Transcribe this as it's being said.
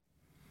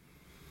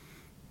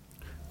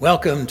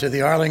Welcome to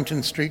the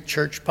Arlington Street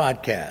Church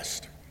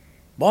Podcast.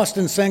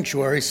 Boston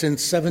Sanctuary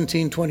since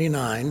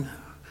 1729,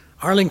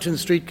 Arlington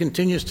Street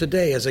continues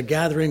today as a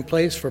gathering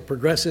place for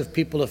progressive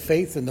people of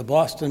faith in the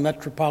Boston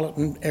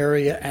metropolitan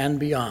area and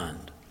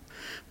beyond.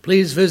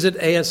 Please visit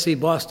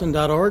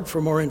ascboston.org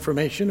for more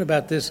information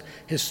about this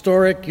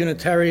historic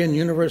Unitarian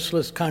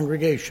Universalist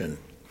congregation.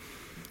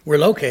 We're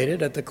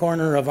located at the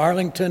corner of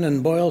Arlington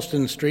and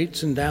Boylston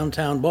Streets in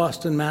downtown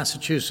Boston,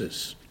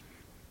 Massachusetts.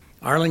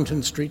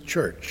 Arlington Street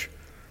Church,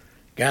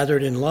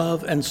 gathered in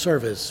love and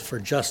service for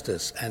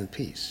justice and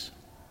peace.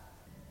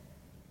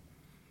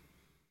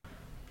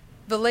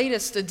 The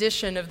latest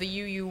edition of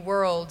the UU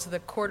World, the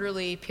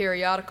quarterly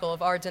periodical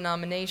of our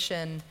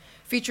denomination,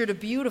 featured a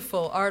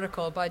beautiful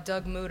article by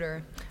Doug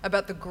Mutter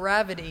about the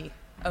gravity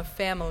of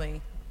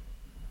family,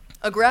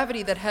 a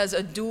gravity that has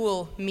a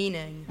dual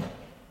meaning.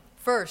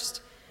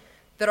 First,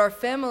 that our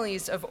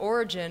families of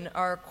origin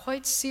are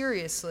quite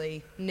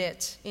seriously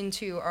knit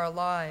into our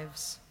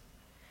lives.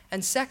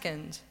 And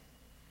second,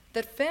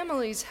 that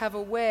families have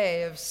a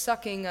way of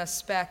sucking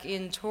us back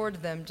in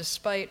toward them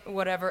despite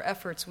whatever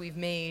efforts we've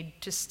made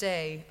to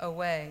stay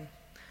away.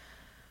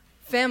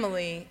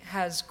 Family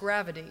has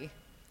gravity.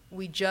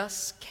 We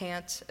just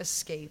can't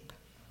escape.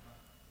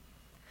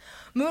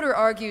 Mutter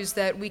argues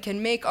that we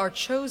can make our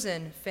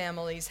chosen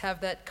families have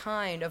that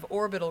kind of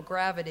orbital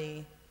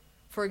gravity.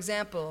 For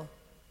example,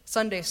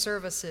 Sunday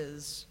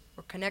services,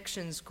 or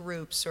connections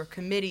groups, or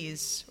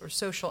committees, or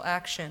social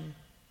action.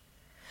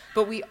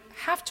 But we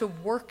have to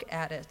work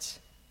at it.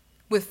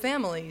 With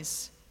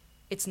families,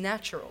 it's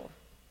natural.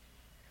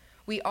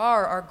 We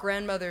are our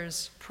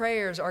grandmother's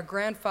prayers, our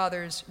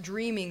grandfather's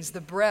dreamings,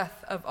 the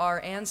breath of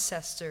our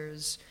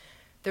ancestors.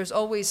 There's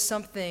always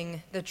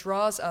something that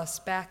draws us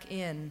back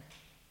in.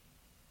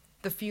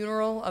 The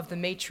funeral of the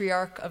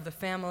matriarch of the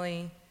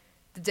family,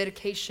 the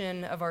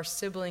dedication of our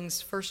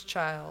sibling's first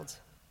child,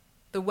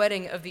 the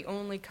wedding of the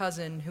only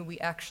cousin who we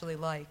actually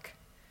like.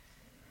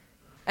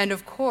 And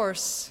of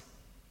course,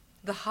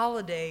 the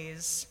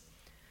holidays.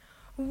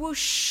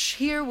 Whoosh,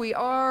 here we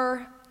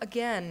are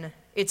again.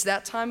 It's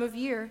that time of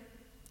year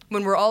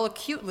when we're all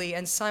acutely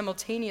and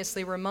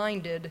simultaneously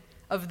reminded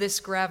of this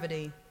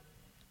gravity.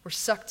 We're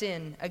sucked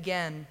in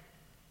again.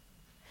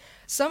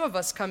 Some of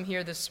us come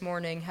here this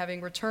morning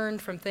having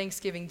returned from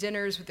Thanksgiving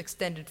dinners with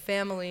extended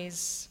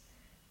families,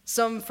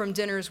 some from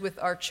dinners with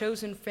our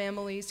chosen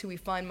families who we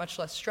find much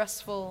less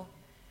stressful,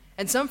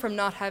 and some from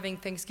not having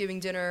Thanksgiving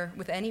dinner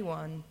with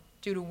anyone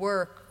due to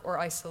work or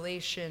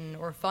isolation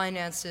or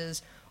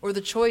finances or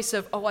the choice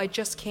of, I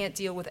just can't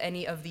deal with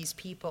any of these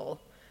people.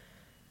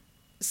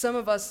 Some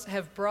of us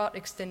have brought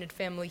extended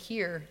family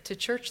here to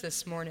church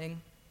this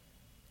morning.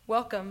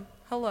 Welcome.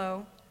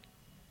 Hello.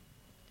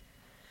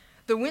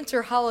 The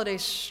winter holiday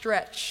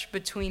stretch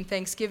between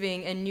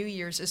Thanksgiving and New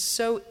Year's is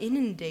so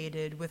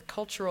inundated with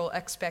cultural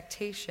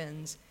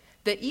expectations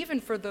that even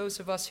for those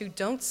of us who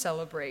don't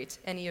celebrate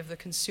any of the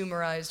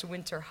consumerized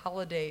winter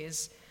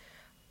holidays,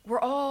 we're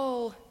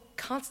all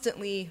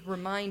constantly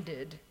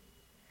reminded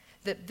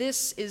that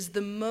this is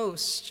the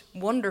most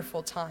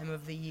wonderful time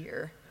of the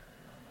year,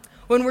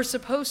 when we're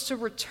supposed to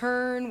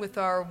return with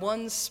our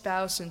one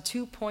spouse and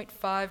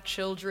 2.5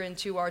 children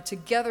to our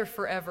together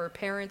forever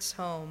parents'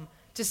 home,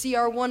 to see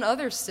our one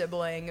other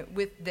sibling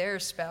with their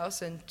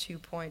spouse and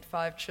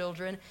 2.5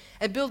 children,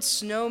 and build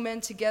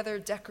snowmen together,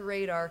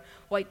 decorate our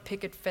white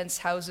picket fence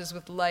houses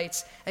with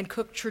lights, and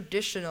cook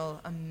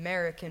traditional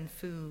American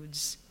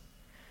foods.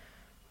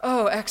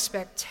 Oh,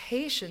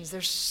 expectations,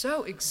 they're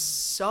so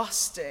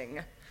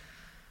exhausting.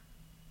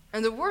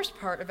 And the worst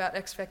part about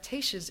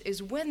expectations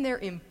is when they're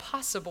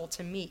impossible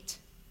to meet,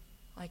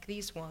 like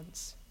these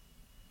ones.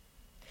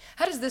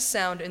 How does this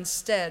sound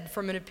instead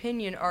from an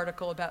opinion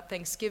article about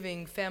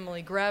Thanksgiving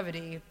family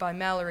gravity by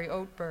Mallory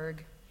Oatberg?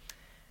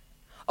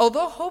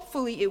 Although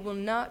hopefully it will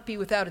not be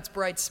without its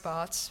bright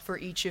spots for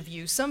each of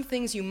you, some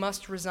things you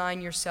must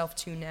resign yourself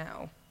to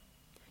now.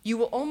 You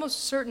will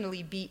almost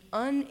certainly be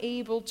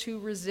unable to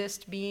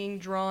resist being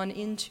drawn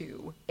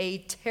into a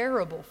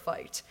terrible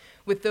fight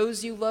with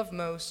those you love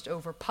most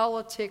over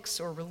politics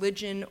or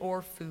religion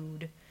or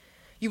food.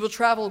 You will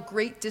travel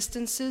great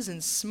distances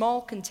in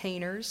small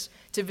containers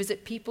to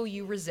visit people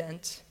you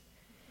resent.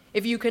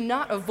 If you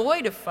cannot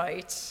avoid a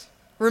fight,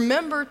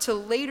 remember to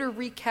later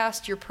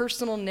recast your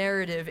personal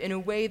narrative in a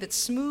way that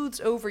smooths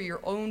over your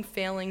own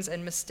failings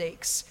and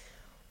mistakes.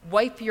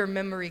 Wipe your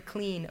memory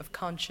clean of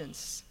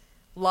conscience.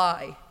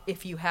 Lie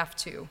if you have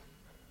to.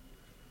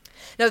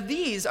 Now,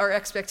 these are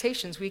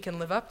expectations we can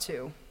live up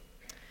to.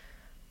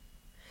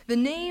 The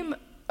name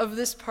of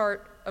this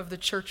part of the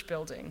church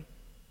building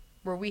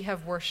where we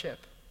have worship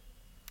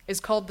is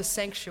called the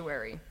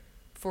sanctuary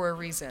for a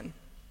reason.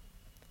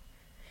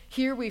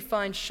 Here we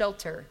find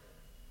shelter,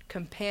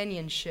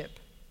 companionship,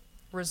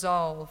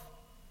 resolve,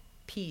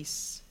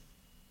 peace.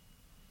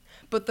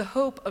 But the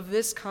hope of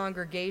this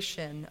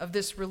congregation, of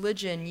this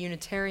religion,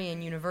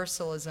 Unitarian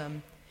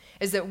Universalism,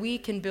 is that we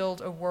can build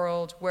a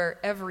world where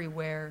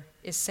everywhere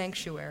is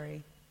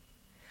sanctuary,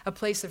 a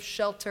place of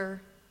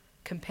shelter,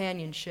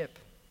 companionship,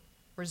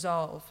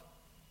 resolve,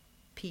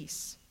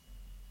 peace.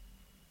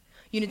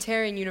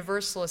 Unitarian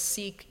Universalists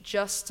seek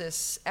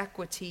justice,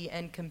 equity,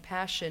 and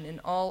compassion in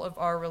all of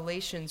our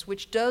relations,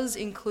 which does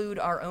include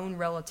our own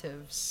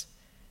relatives.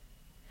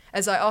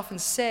 As I often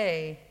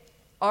say,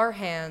 our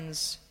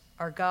hands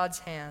are God's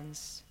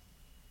hands,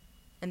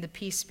 and the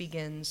peace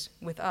begins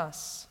with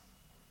us.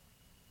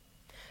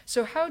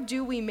 So how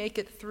do we make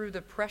it through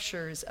the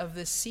pressures of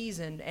this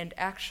season and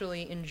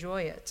actually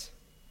enjoy it?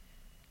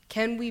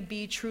 Can we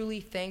be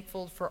truly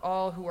thankful for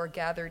all who are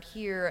gathered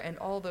here and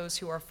all those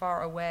who are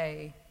far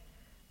away?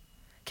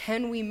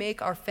 Can we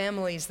make our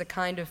families the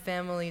kind of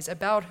families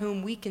about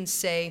whom we can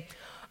say,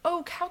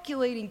 oh,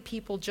 calculating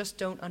people just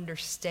don't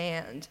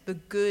understand the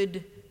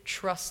good,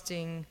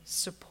 trusting,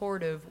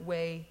 supportive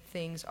way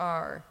things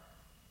are?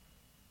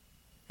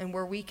 And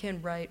where we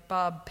can write,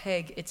 Bob,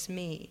 Peg, it's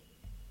me.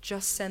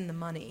 Just send the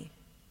money.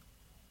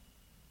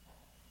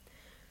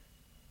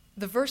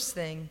 The first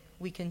thing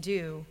we can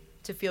do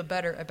to feel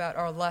better about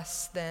our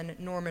less than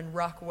Norman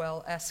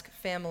Rockwell-esque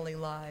family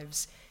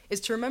lives is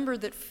to remember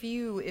that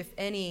few, if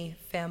any,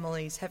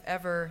 families have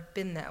ever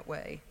been that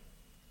way.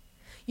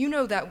 You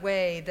know that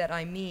way that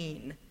I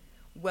mean.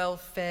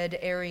 Well-fed,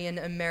 Aryan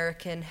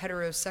American,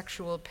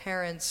 heterosexual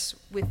parents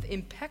with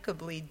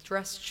impeccably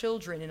dressed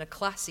children in a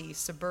classy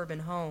suburban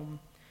home.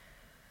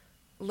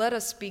 Let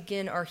us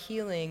begin our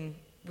healing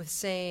with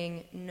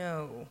saying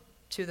no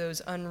to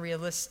those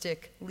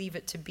unrealistic, leave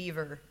it to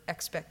Beaver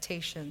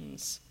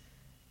expectations.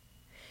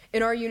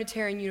 In our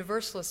Unitarian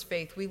Universalist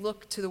faith, we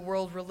look to the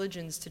world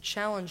religions to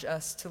challenge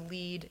us to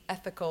lead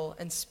ethical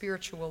and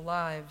spiritual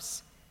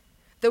lives.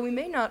 Though we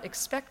may not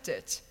expect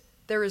it,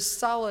 there is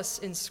solace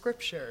in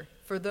Scripture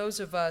for those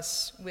of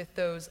us with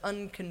those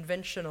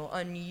unconventional,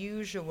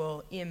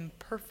 unusual,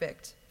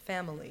 imperfect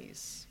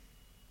families.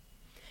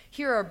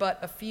 Here are but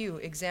a few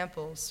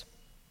examples.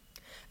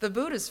 The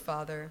Buddha's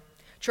father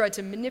tried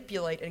to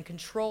manipulate and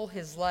control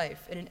his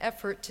life in an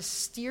effort to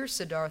steer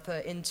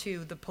Siddhartha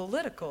into the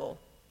political,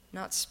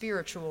 not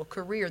spiritual,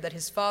 career that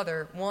his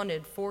father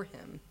wanted for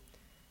him.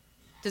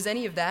 Does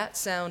any of that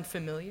sound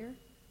familiar?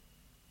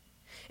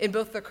 In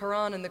both the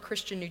Quran and the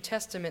Christian New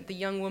Testament, the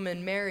young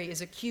woman Mary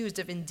is accused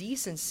of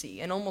indecency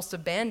and almost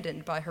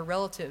abandoned by her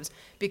relatives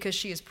because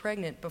she is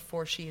pregnant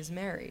before she is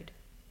married.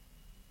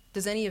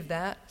 Does any of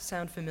that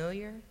sound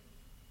familiar?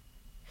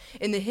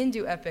 In the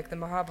Hindu epic, the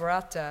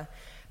Mahabharata,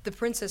 the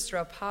Princess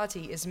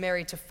Draupadi is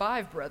married to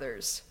 5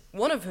 brothers,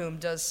 one of whom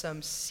does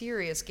some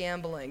serious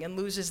gambling and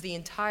loses the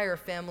entire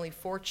family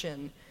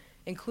fortune,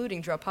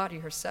 including Draupadi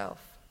herself.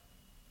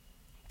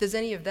 Does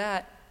any of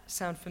that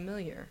sound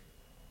familiar?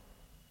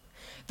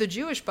 The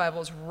Jewish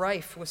Bible is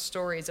rife with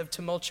stories of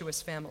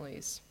tumultuous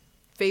families.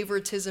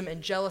 Favoritism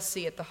and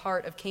jealousy at the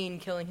heart of Cain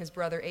killing his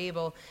brother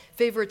Abel.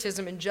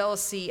 Favoritism and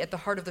jealousy at the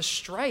heart of the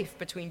strife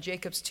between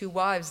Jacob's 2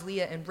 wives,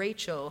 Leah and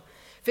Rachel.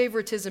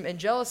 Favoritism and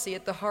jealousy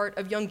at the heart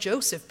of young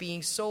Joseph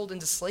being sold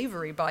into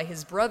slavery by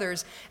his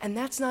brothers, and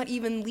that's not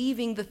even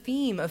leaving the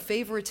theme of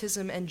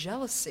favoritism and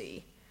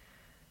jealousy.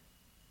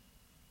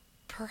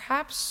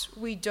 Perhaps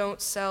we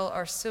don't sell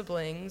our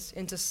siblings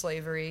into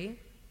slavery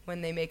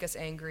when they make us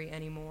angry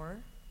anymore,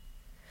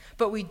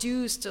 but we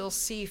do still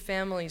see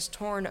families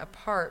torn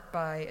apart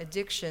by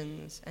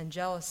addictions and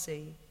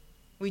jealousy.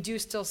 We do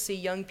still see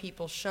young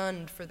people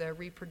shunned for their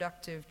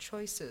reproductive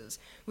choices.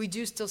 We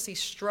do still see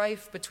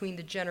strife between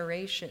the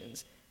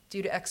generations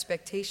due to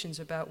expectations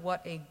about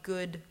what a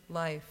good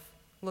life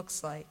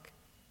looks like.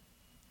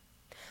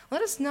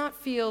 Let us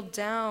not feel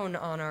down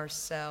on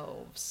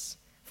ourselves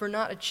for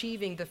not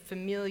achieving the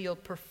familial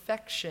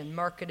perfection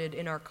marketed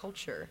in our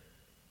culture.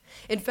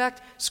 In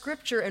fact,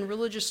 Scripture and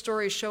religious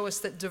stories show us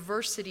that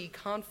diversity,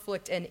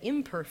 conflict, and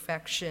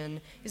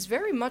imperfection is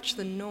very much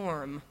the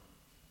norm.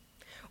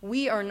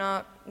 We are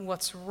not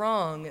what's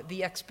wrong,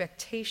 the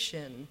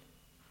expectation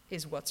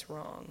is what's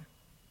wrong.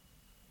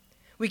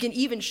 We can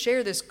even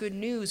share this good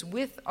news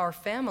with our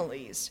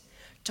families.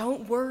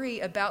 Don't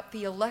worry about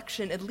the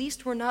election. At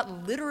least we're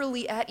not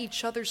literally at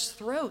each other's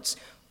throats.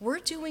 We're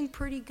doing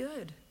pretty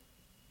good.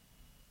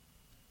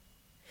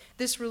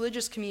 This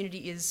religious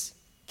community is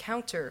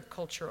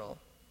countercultural.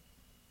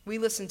 We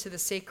listen to the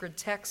sacred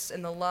texts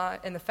and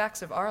the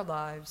facts of our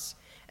lives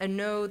and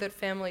know that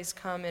families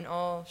come in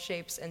all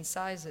shapes and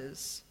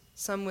sizes,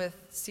 some with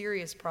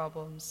serious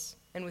problems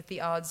and with the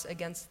odds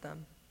against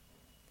them.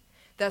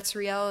 That's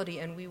reality,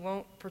 and we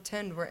won't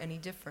pretend we're any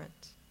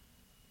different.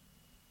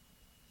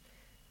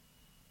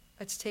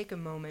 Let's take a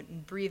moment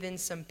and breathe in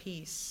some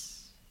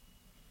peace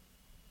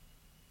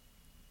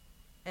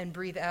and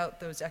breathe out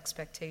those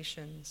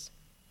expectations.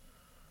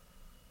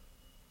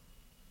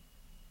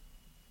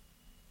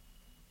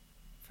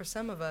 For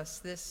some of us,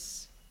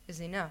 this is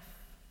enough.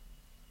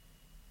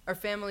 Our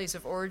families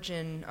of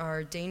origin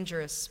are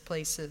dangerous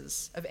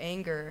places of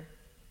anger,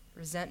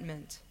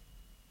 resentment,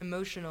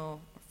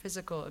 emotional or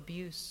physical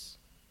abuse.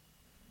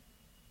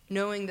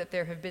 Knowing that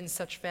there have been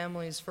such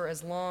families for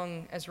as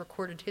long as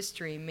recorded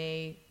history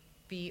may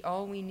be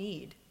all we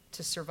need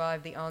to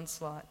survive the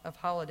onslaught of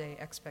holiday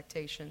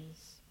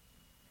expectations.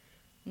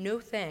 No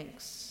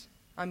thanks.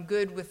 I'm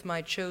good with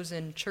my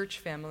chosen church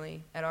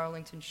family at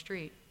Arlington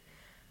Street,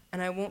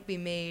 and I won't be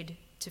made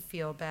to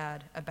feel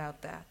bad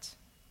about that.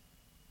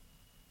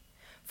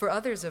 For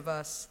others of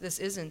us, this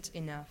isn't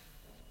enough.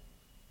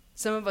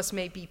 Some of us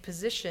may be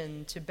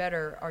positioned to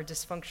better our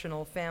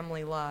dysfunctional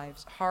family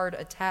lives, hard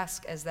a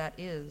task as that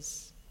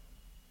is.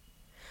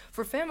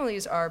 For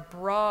families are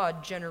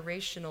broad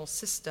generational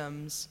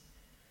systems.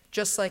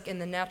 Just like in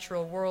the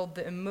natural world,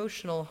 the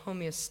emotional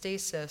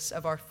homeostasis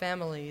of our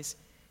families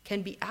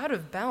can be out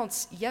of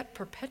balance yet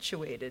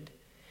perpetuated,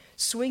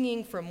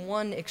 swinging from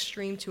one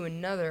extreme to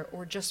another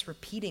or just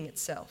repeating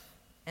itself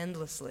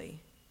endlessly.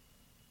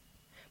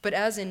 But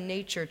as in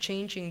nature,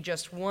 changing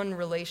just one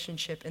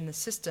relationship in the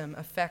system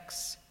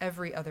affects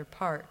every other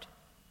part.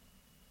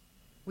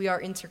 We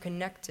are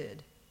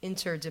interconnected,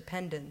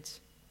 interdependent.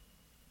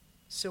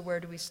 So where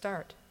do we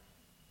start?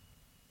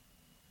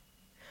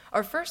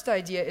 Our first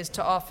idea is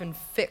to often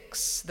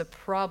fix the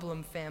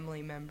problem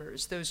family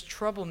members, those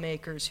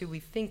troublemakers who we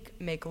think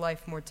make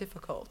life more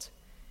difficult.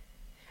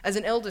 As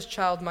an eldest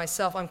child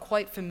myself, I'm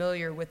quite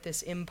familiar with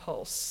this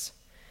impulse.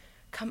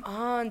 Come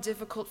on,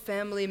 difficult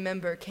family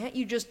member, can't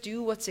you just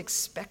do what's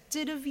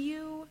expected of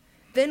you?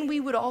 Then we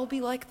would all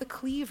be like the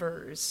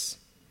Cleavers.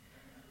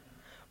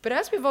 But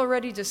as we've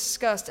already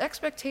discussed,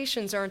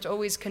 expectations aren't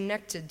always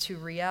connected to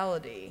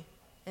reality.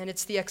 And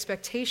it's the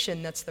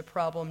expectation that's the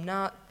problem,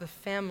 not the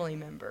family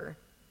member.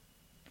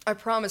 I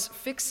promise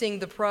fixing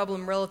the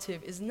problem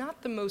relative is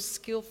not the most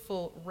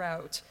skillful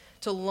route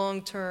to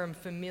long-term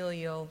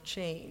familial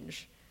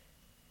change.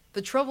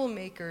 The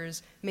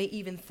troublemakers may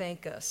even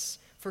thank us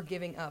for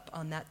giving up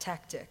on that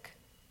tactic.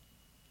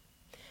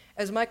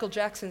 As Michael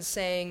Jackson's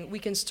saying, we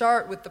can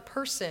start with the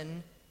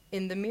person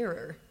in the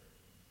mirror.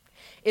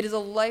 It is a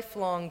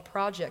lifelong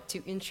project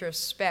to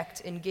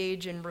introspect,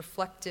 engage in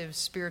reflective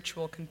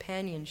spiritual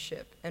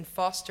companionship, and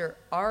foster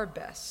our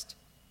best,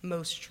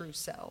 most true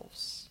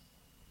selves.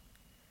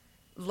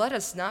 Let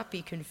us not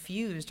be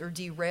confused or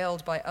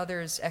derailed by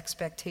others'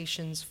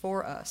 expectations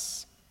for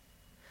us.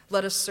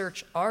 Let us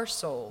search our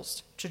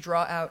souls to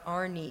draw out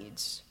our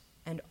needs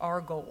and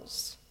our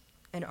goals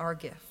and our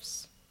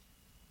gifts.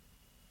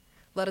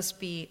 Let us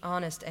be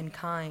honest and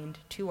kind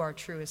to our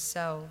truest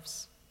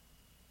selves.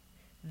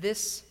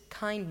 This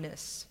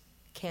kindness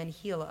can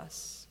heal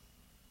us.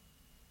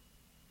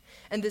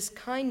 And this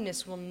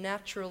kindness will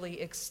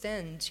naturally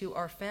extend to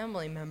our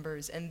family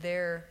members and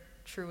their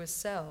truest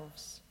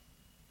selves.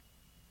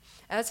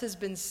 As has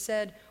been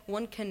said,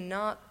 one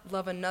cannot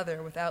love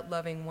another without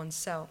loving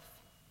oneself.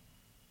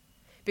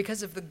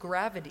 Because of the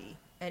gravity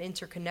and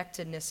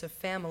interconnectedness of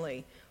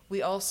family,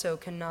 we also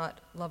cannot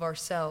love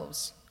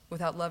ourselves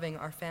without loving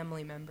our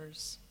family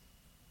members.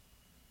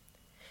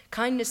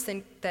 Kindness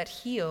that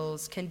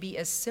heals can be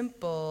as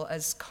simple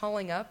as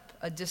calling up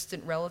a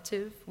distant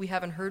relative we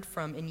haven't heard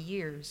from in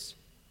years.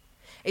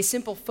 A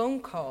simple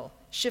phone call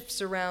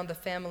shifts around the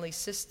family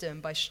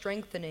system by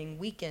strengthening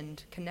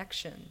weakened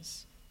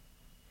connections.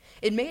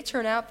 It may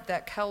turn out that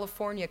that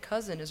California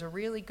cousin is a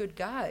really good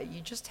guy.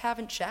 You just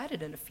haven't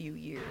chatted in a few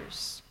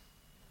years.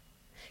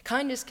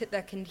 Kindness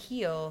that can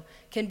heal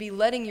can be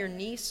letting your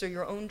niece or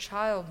your own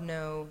child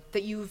know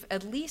that you've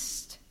at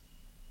least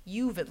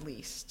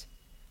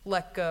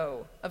let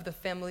go of the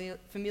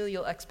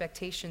familial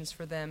expectations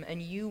for them,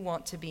 and you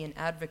want to be an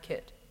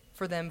advocate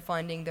for them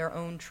finding their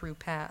own true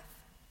path.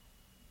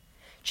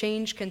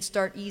 Change can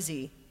start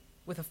easy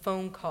with a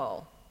phone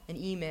call, an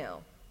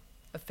email,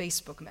 a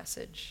Facebook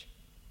message.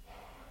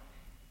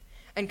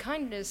 And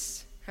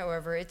kindness,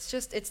 however,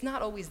 it's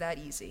not always that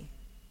easy.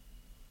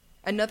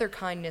 Another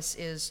kindness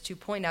is to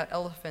point out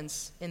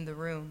elephants in the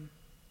room.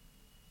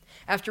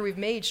 After we've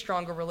made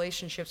stronger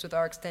relationships with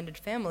our extended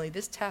family,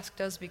 this task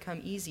does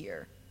become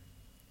easier.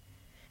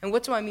 And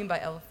what do I mean by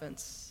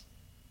elephants?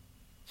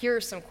 Here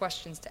are some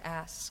questions to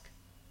ask.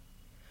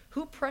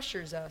 Who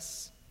pressures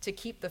us to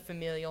keep the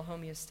familial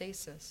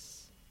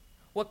homeostasis?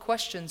 What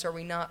questions are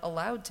we not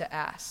allowed to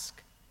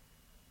ask?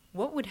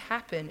 What would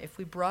happen if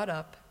we brought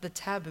up the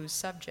taboo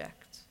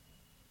subject?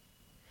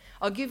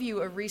 I'll give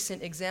you a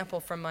recent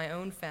example from my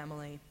own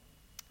family.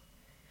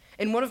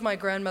 In one of my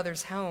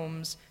grandmother's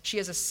homes, she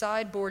has a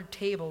sideboard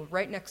table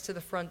right next to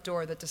the front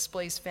door that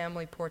displays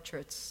family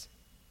portraits.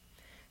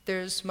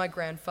 There's my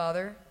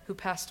grandfather, who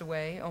passed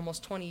away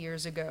almost 20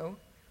 years ago,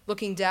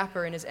 looking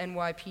dapper in his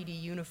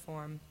NYPD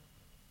uniform.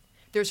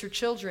 There's her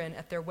children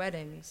at their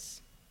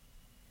weddings.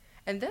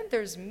 And then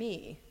there's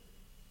me,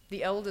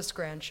 the eldest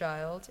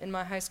grandchild, in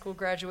my high school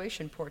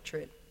graduation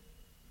portrait.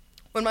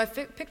 When my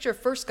picture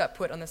first got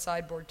put on the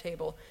sideboard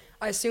table,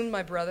 I assumed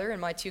my brother and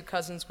my two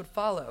cousins would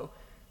follow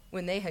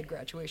when they had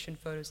graduation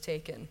photos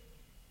taken.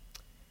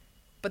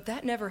 But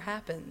that never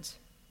happened.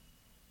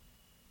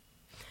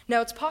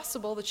 Now, it's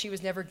possible that she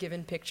was never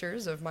given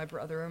pictures of my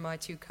brother or my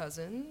two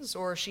cousins,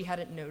 or she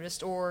hadn't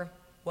noticed, or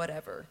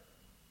whatever.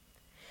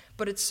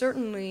 But it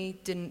certainly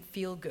didn't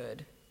feel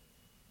good.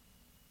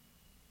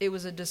 It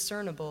was a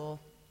discernible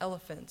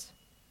elephant.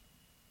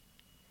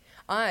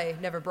 I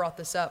never brought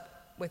this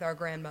up with our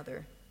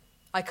grandmother.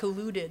 I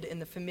colluded in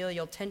the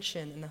familial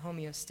tension and the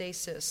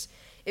homeostasis.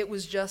 It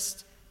was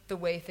just the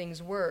way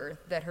things were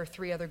that her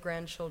three other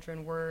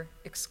grandchildren were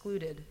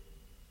excluded.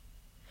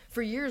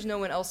 For years, no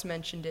one else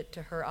mentioned it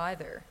to her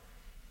either.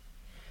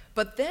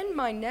 But then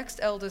my next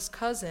eldest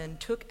cousin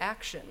took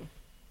action.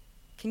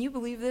 Can you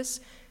believe this?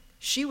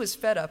 She was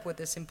fed up with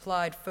this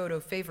implied photo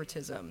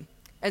favoritism.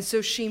 And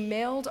so she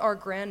mailed our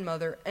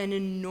grandmother an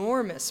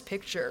enormous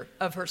picture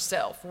of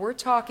herself. We're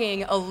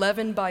talking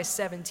 11 by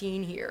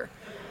 17 here.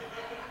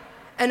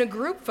 And a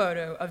group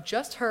photo of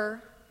just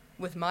her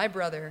with my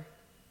brother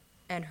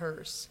and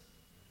hers.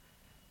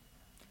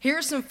 "Here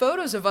are some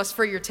photos of us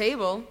for your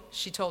table,"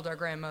 she told our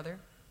grandmother.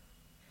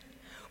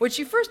 When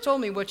she first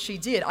told me what she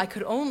did, I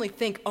could only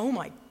think, oh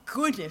my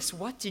goodness,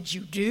 what did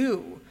you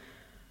do?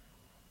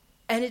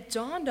 And it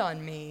dawned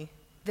on me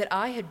that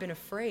I had been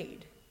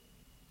afraid.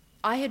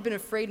 I had been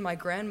afraid my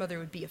grandmother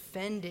would be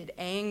offended,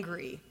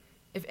 angry,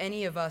 if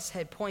any of us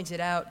had pointed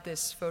out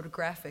this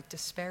photographic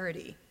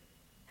disparity.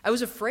 I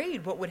was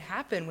afraid what would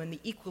happen when the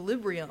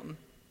equilibrium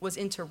was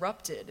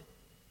interrupted,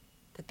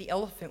 that the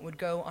elephant would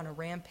go on a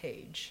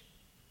rampage.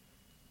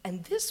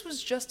 And this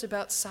was just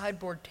about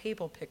sideboard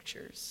table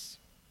pictures.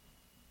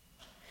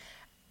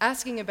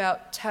 Asking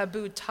about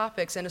taboo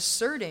topics and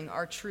asserting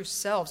our true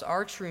selves,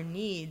 our true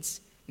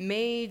needs,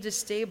 may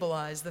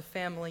destabilize the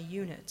family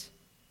unit.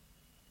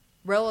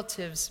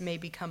 Relatives may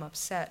become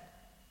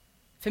upset.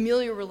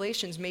 Familial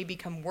relations may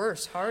become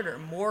worse, harder,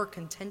 more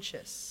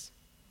contentious.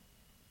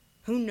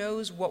 Who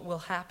knows what will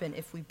happen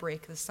if we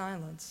break the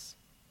silence?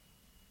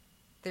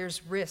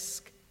 There's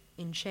risk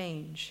in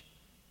change.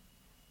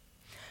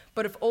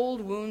 But if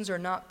old wounds are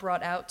not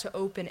brought out to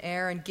open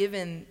air and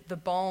given the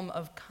balm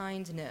of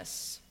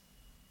kindness,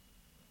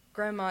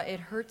 Grandma, it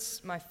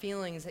hurts my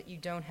feelings that you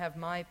don't have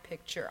my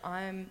picture.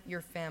 I'm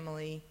your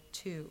family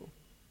too.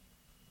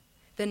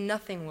 Then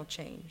nothing will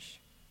change.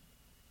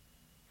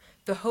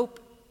 The hope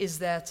is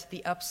that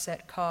the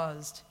upset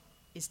caused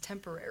is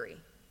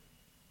temporary.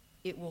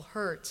 It will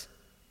hurt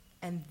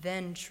and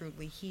then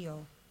truly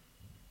heal.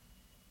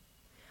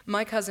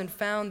 My cousin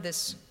found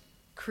this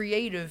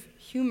creative,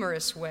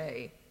 humorous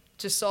way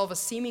to solve a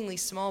seemingly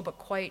small but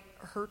quite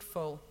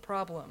hurtful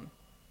problem.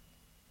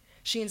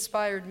 She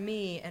inspired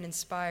me and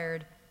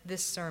inspired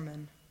this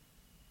sermon.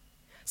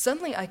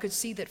 Suddenly I could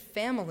see that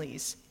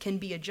families can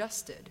be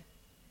adjusted.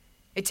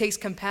 It takes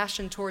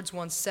compassion towards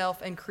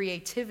oneself and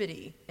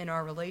creativity in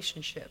our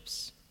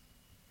relationships.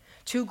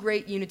 Two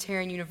great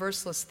Unitarian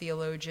Universalist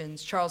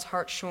theologians, Charles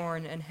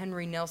Hartshorne and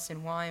Henry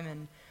Nelson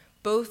Wyman,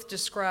 both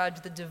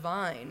described the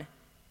divine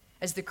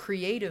as the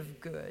creative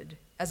good,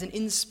 as an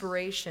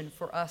inspiration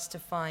for us to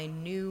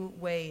find new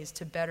ways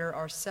to better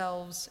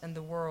ourselves and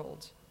the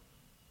world.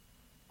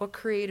 What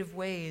creative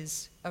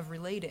ways of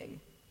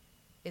relating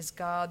is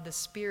God, the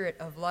Spirit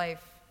of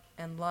life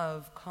and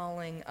love,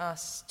 calling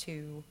us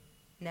to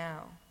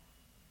now?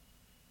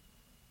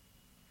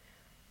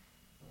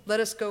 Let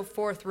us go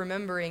forth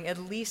remembering at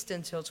least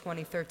until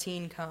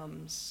 2013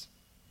 comes.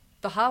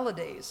 The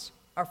holidays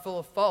are full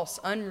of false,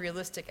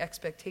 unrealistic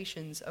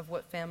expectations of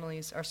what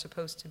families are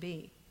supposed to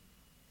be.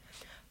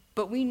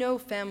 But we know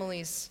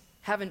families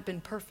haven't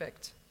been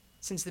perfect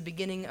since the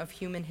beginning of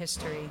human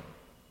history.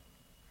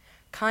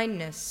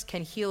 Kindness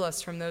can heal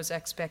us from those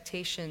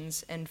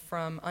expectations and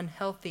from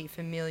unhealthy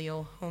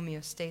familial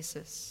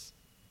homeostasis.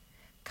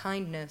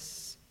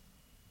 Kindness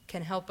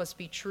can help us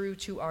be true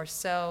to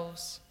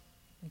ourselves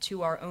and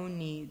to our own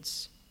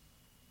needs.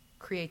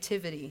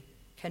 Creativity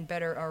can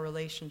better our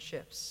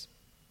relationships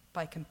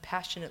by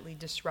compassionately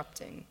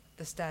disrupting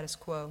the status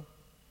quo.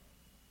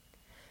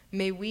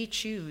 May we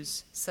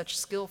choose such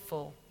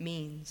skillful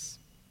means.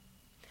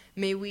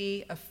 May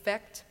we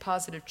effect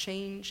positive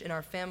change in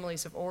our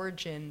families of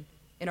origin,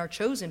 in our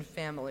chosen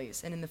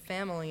families, and in the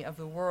family of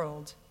the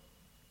world.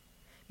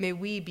 May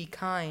we be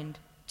kind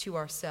to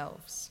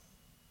ourselves.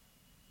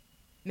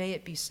 May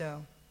it be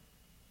so.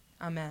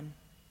 Amen.